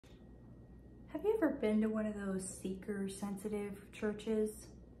Have you ever been to one of those seeker-sensitive churches?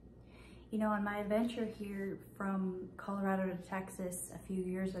 You know, on my adventure here from Colorado to Texas a few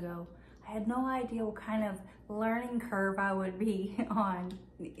years ago, I had no idea what kind of learning curve I would be on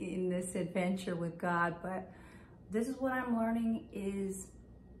in this adventure with God, but this is what I'm learning, is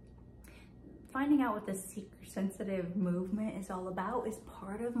finding out what the seeker-sensitive movement is all about is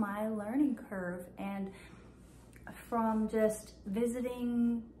part of my learning curve. And from just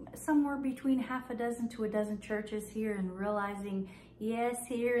visiting somewhere between half a dozen to a dozen churches here and realizing, yes,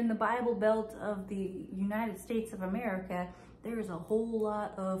 here in the Bible Belt of the United States of America, there's a whole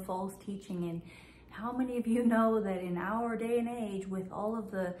lot of false teaching. And how many of you know that in our day and age, with all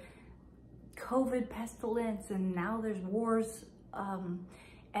of the COVID pestilence, and now there's wars,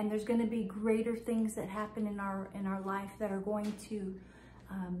 and there's going to be greater things that happen in our life that are going to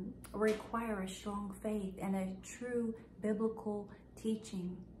require a strong faith and a true biblical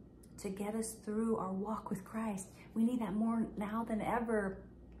teaching to get us through our walk with Christ. We need that more now than ever.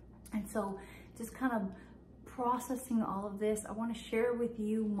 And so just kind of processing all of this, I want to share with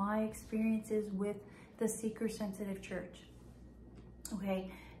you my experiences with the seeker-sensitive church.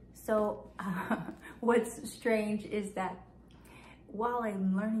 Okay, so what's strange is that while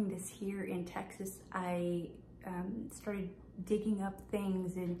I'm learning this here in Texas, I started digging up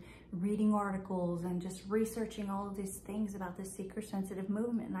things and reading articles and just researching all of these things about the seeker-sensitive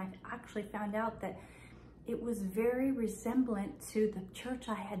movement. And I actually found out that it was very resemblant to the church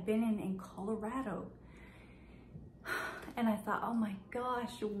I had been in Colorado. And I thought, oh my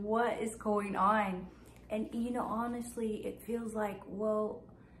gosh, what is going on? And you know, honestly, it feels like, well,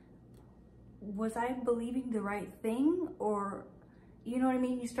 was I believing the right thing? Or, you know what I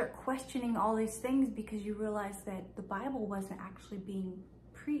mean? You start questioning all these things because you realize that the Bible wasn't actually being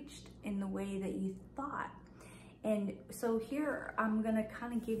preached in the way that you thought. And so here I'm gonna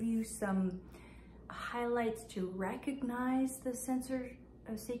kind of give you some highlights to recognize the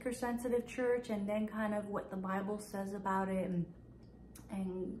seeker-sensitive church, and then kind of what the Bible says about it,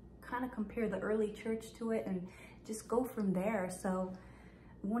 and kind of compare the early church to it and just go from there. So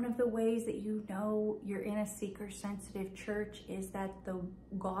one of the ways that you know you're in a seeker-sensitive church is that the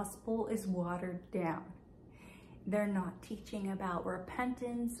gospel is watered down. They're not teaching about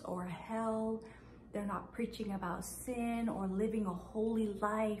repentance or hell. They're not preaching about sin or living a holy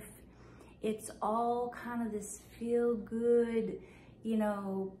life. It's all kind of this feel-good, you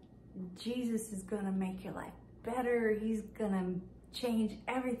know, Jesus is gonna make your life better. He's gonna change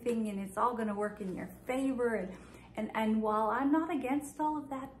everything and it's all gonna work in your favor. And while I'm not against all of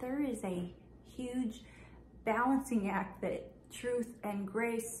that, there is a huge balancing act that truth and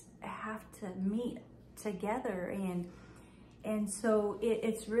grace have to meet together. And so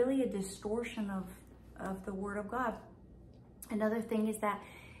it's really a distortion of the Word of God. Another thing is that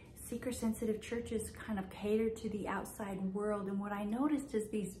seeker-sensitive churches kind of cater to the outside world. And what I noticed is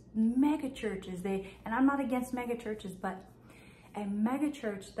these mega churches, and I'm not against mega churches, but a mega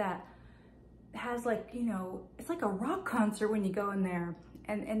church that has, like, you know, it's like a rock concert when you go in there,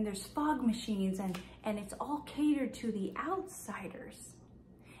 and there's fog machines, and it's all catered to the outsiders.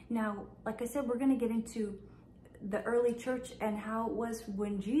 Now, like I said, we're going to get into the early church and how it was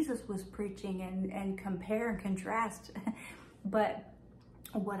when Jesus was preaching, and compare and contrast. But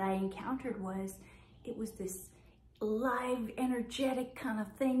what I encountered was, it was this live, energetic kind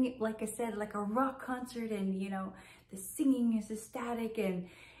of thing. Like I said, like a rock concert, and, you know, the singing is ecstatic,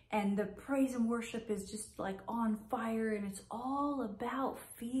 and the praise and worship is just like on fire, and it's all about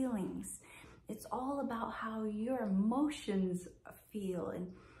feelings. It's all about how your emotions feel.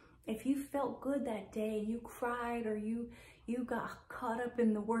 And if you felt good that day and you cried, or you got caught up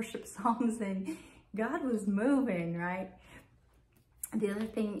in the worship songs, and God was moving, right? The other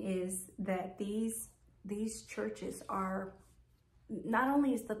thing is that these churches are, not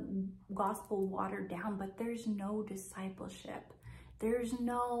only is the gospel watered down, but there's no discipleship. There's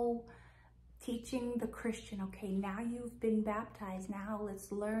no teaching the Christian, okay, now you've been baptized, now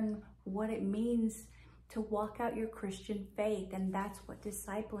let's learn what it means to walk out your Christian faith. And that's what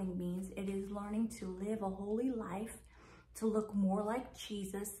discipling means. It is learning to live a holy life, to look more like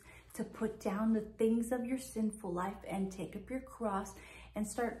Jesus, to put down the things of your sinful life and take up your cross and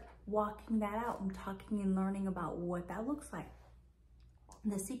start walking that out and talking and learning about what that looks like.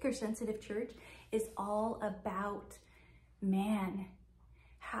 The seeker-sensitive church is all about, man,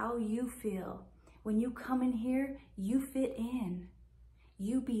 how you feel. When you come in here, you fit in,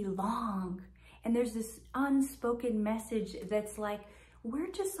 you belong. And there's this unspoken message that's like,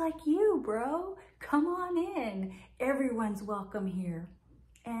 we're just like you, bro. Come on in. Everyone's welcome here.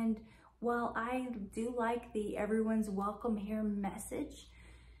 And while I do like the everyone's welcome here message,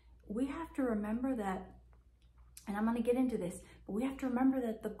 we have have to remember that, and I'm going to get into this, but we have to remember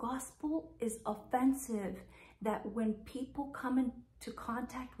that the gospel is offensive, that when people come into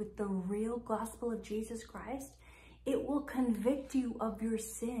contact with the real gospel of Jesus Christ, it will convict you of your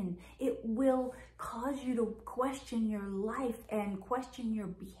sin. It will cause you to question your life and question your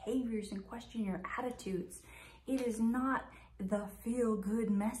behaviors and question your attitudes. It is not the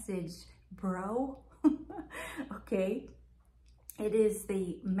feel-good message, bro. Okay? It is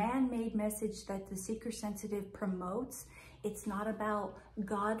the man-made message that the seeker-sensitive promotes. It's not about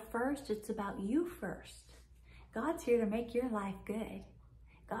God first, it's about you first. God's here to make your life good.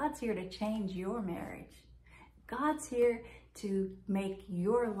 God's here to change your marriage. God's here to make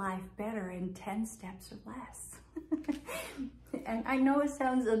your life better in 10 steps or less. And I know it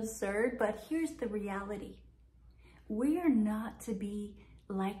sounds absurd, but here's the reality. We are not to be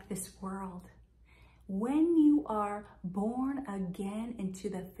like this world. When you are born again into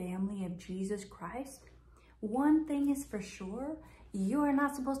the family of Jesus Christ, one thing is for sure, you are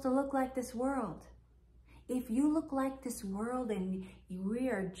not supposed to look like this world. If you look like this world and we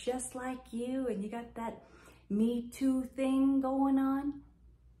are just like you and you got that Me Too thing going on,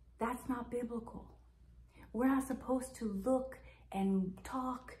 that's not biblical. We're not supposed to look and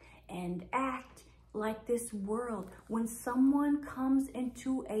talk and act like this world. When someone comes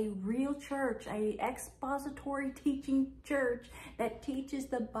into a real church, a expository teaching church that teaches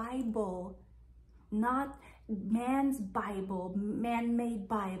the Bible, not man's Bible, man-made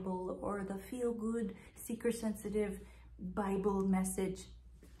Bible, or the feel-good, seeker-sensitive Bible message,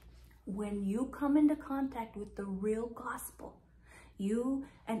 when you come into contact with the real gospel, you,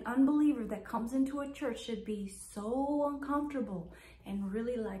 an unbeliever that comes into a church, should be so uncomfortable and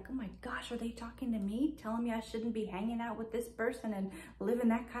really like, oh my gosh, are they talking to me? Telling me I shouldn't be hanging out with this person and living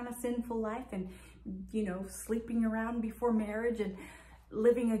that kind of sinful life and, you know, sleeping around before marriage and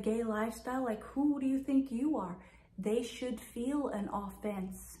living a gay lifestyle? Like, who do you think you are? They should feel an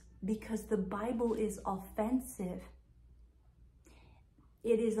offense because the Bible is offensive.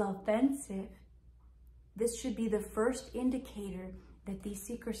 It is offensive. This should be the first indicator that these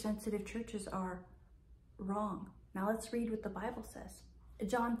seeker-sensitive churches are wrong. Now let's read what the Bible says.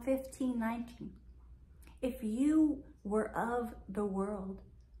 John 15:19. If you were of the world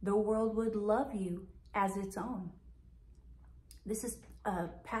would love you as its own. This is a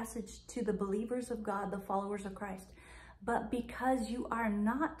passage to the believers of God, the followers of Christ. But because you are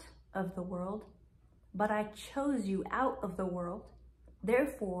not of the world, but I chose you out of the world,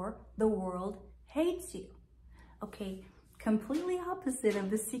 therefore the world hates you. Okay, completely opposite of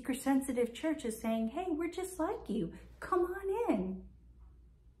the seeker-sensitive church is saying, hey, we're just like you. Come on in.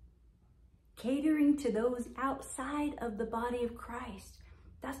 Catering to those outside of the body of Christ.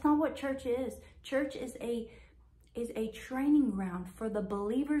 That's not what church is. Church is a training ground for the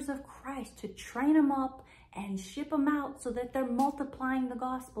believers of Christ to train them up and ship them out so that they're multiplying the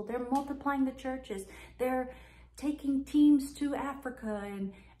gospel. They're multiplying the churches. They're taking teams to Africa,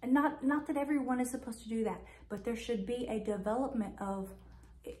 and not that everyone is supposed to do that, but there should be a development of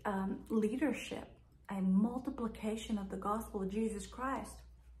leadership, a multiplication of the gospel of Jesus Christ.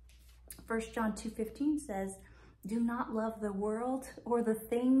 1 John 2:15 says, do not love the world or the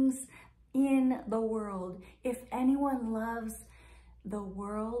things in the world. If anyone loves the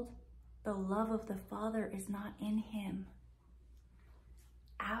world, the love of the Father is not in him.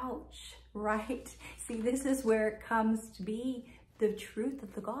 Ouch, right? See, this is where it comes to be the truth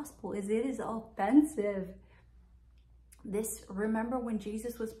of the gospel, is it is offensive. Remember when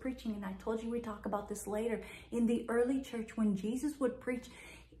Jesus was preaching, and I told you we talk about this later, in the early church, when Jesus would preach,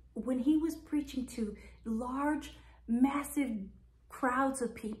 when he was preaching to large, massive crowds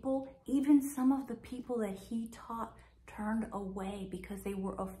of people, even some of the people that he taught turned away because they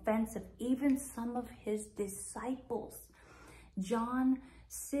were offensive, even some of his disciples. John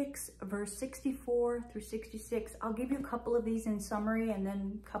 6, verse 64 through 66. I'll give you a couple of these in summary and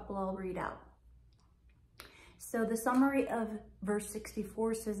then a couple I'll read out. So the summary of verse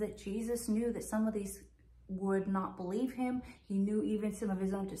 64 says that Jesus knew that some of these would not believe him. He knew even some of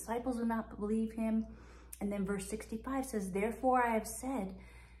his own disciples would not believe him. And then verse 65 says, therefore I have said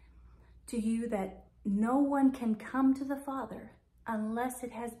to you that no one can come to the Father unless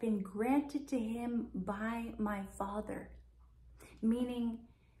it has been granted to him by my Father. Meaning,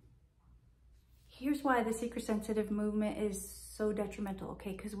 here's why the seeker-sensitive movement is so detrimental,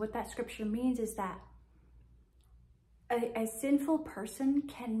 okay? Because what that scripture means is that a sinful person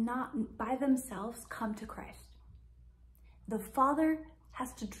cannot by themselves come to Christ. The Father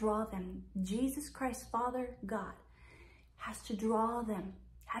has to draw them. Jesus Christ, Father, God, has to draw them,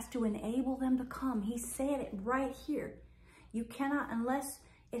 has to enable them to come. He said it right here. You cannot, unless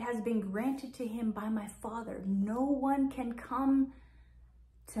It has been granted to him by my Father. No one can come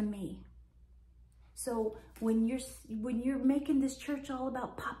to me. So when you're making this church all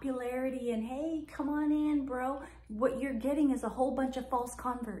about popularity and, hey, come on in, bro, what you're getting is a whole bunch of false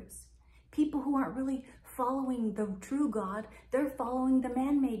converts. People who aren't really following the true God. They're following the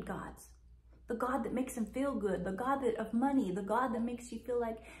man-made gods. The God that makes them feel good. The God of money. The God that makes you feel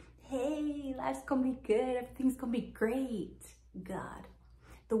like, hey, life's gonna be good. Everything's gonna be great. God.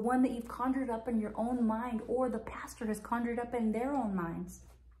 The one that you've conjured up in your own mind, or the pastor has conjured up in their own minds.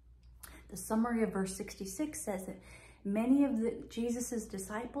 The summary of verse 66 says that many of Jesus's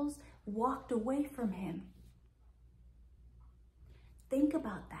disciples walked away from him. Think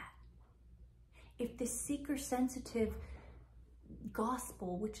about that. If the seeker-sensitive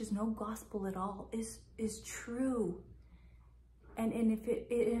gospel, which is no gospel at all, is true, and if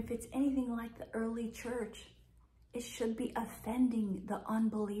it's anything like the early church, it should be offending the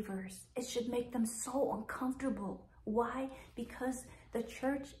unbelievers. It should make them so uncomfortable. Why? Because the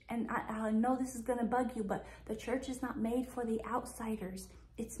church, and I know this is going to bug you, but the church is not made for the outsiders.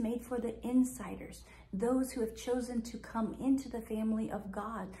 It's made for the insiders, those who have chosen to come into the family of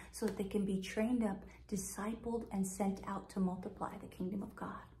God so that they can be trained up, discipled, and sent out to multiply the kingdom of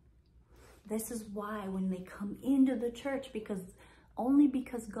God. This is why when they come into the church, only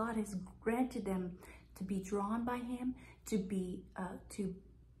because God has granted them to be drawn by him, to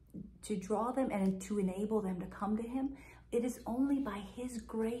draw them and to enable them to come to him, it is only by his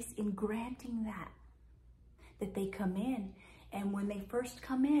grace in granting that they come in. And when they first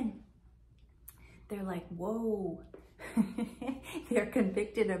come in, they're like, whoa. They're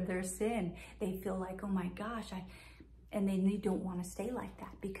convicted of their sin. They feel like, oh my gosh, and they don't want to stay like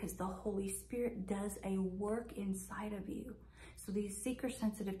that, because the Holy Spirit does a work inside of you. So these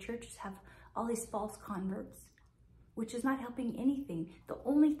seeker-sensitive churches have all these false converts, which is not helping anything. The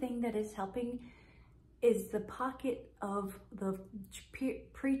only thing that is helping is the pocket of the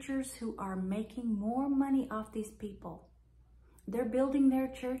preachers who are making more money off these people. They're building their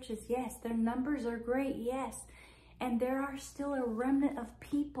churches, yes. Their numbers are great, yes. And there are still a remnant of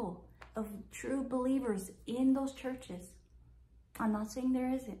people, of true believers in those churches. I'm not saying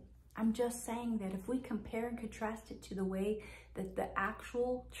there isn't. I'm just saying that if we compare and contrast it to the way that the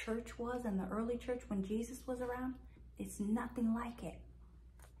actual church was in the early church when Jesus was around, it's nothing like it.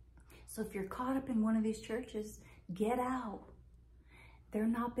 So if you're caught up in one of these churches, get out. They're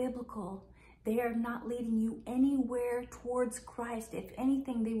not biblical. They are not leading you anywhere towards Christ. If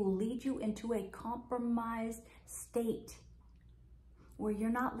anything, they will lead you into a compromised state where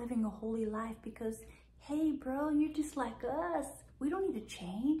you're not living a holy life because, hey, bro, you're just like us. We don't need to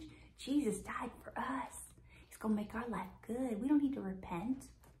change. Jesus died for us. He's going to make our life good. We don't need to repent.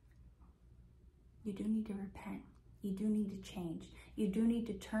 You do need to repent. You do need to change. You do need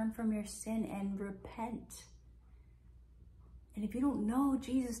to turn from your sin and repent. And if you don't know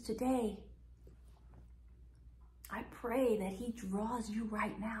Jesus today, I pray that he draws you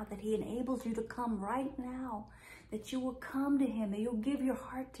right now, that he enables you to come right now, that you will come to him, that you'll give your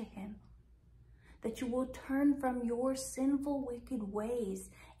heart to him, that you will turn from your sinful, wicked ways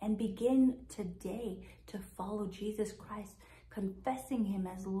and begin today to follow Jesus Christ, confessing him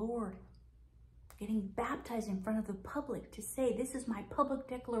as Lord, getting baptized in front of the public to say, this is my public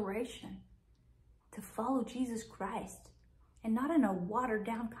declaration to follow Jesus Christ, and not in a watered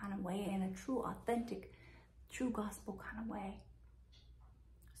down kind of way, in a true, authentic, true gospel kind of way.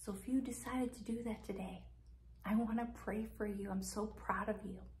 So if you decided to do that today, I want to pray for you. I'm so proud of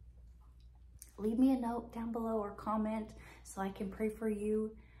you. Leave me a note down below or comment so I can pray for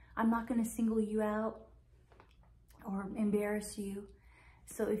you. I'm not going to single you out or embarrass you.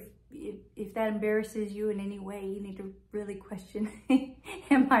 So if that embarrasses you in any way, you need to really question,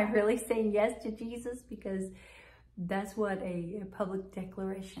 am I really saying yes to Jesus? Because that's what a public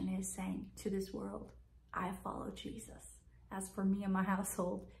declaration is saying to this world. I follow Jesus. As for me and my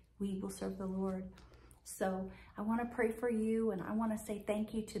household, we will serve the Lord. So I want to pray for you, and I want to say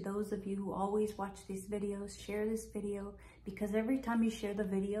thank you to those of you who always watch these videos. Share this video, because every time you share the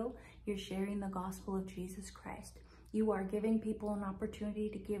video, you're sharing the gospel of Jesus Christ. You are giving people an opportunity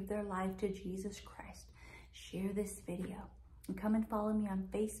to give their life to Jesus Christ. Share this video. And come and follow me on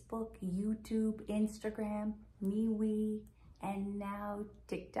Facebook, YouTube, Instagram, MeWe, and now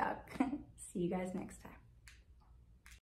TikTok. See you guys next time.